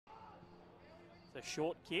It's a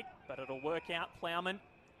short kick, but it'll work out. Plowman,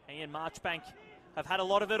 he and Marchbank have had a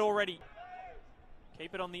lot of it already.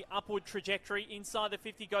 Keep it on the upward trajectory. Inside the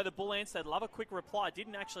 50 go the Bull Ants. They'd love a quick reply.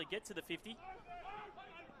 Didn't actually get to the 50.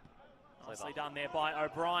 Nicely done there by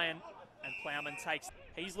O'Brien. And Plowman takes.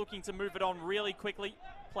 He's looking to move it on really quickly.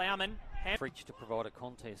 Plowman. Reach to provide a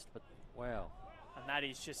contest, but wow. And that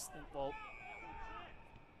is just, well,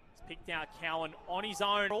 he's picked out Cowan on his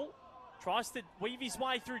own. Tries to weave his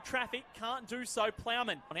way through traffic. Can't do so.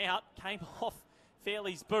 Plowman on out. Came off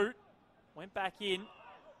Fairley's boot. Went back in.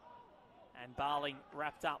 And Barling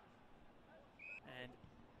wrapped up. And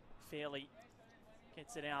Fairley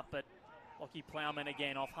gets it out, but Lachie Plowman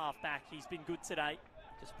again off half-back. He's been good today.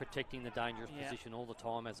 Just protecting the dangerous position all the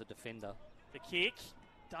time as a defender. The kick.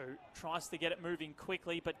 Tries to get it moving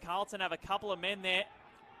quickly, but Carlton have a couple of men there.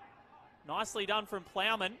 Nicely done from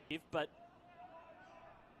Plowman, but...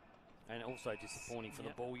 And also disappointing for the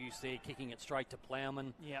ball use there, kicking it straight to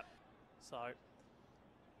Plowman. Yep. So,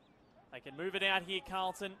 they can move it out here,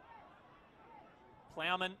 Carlton.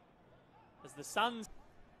 Plowman, as the Suns,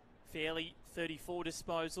 Fairley 34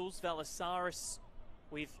 disposals. Velasaris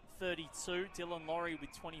with 32. Dylan Laurie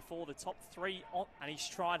with 24. The top three on, and he's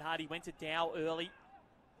tried hard. He went to Dow early.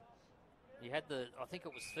 He had I think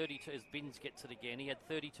it was 32, as Binns gets it again. He had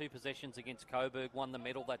 32 possessions against Coburg, won the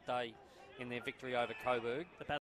medal that day in their victory over Coburg.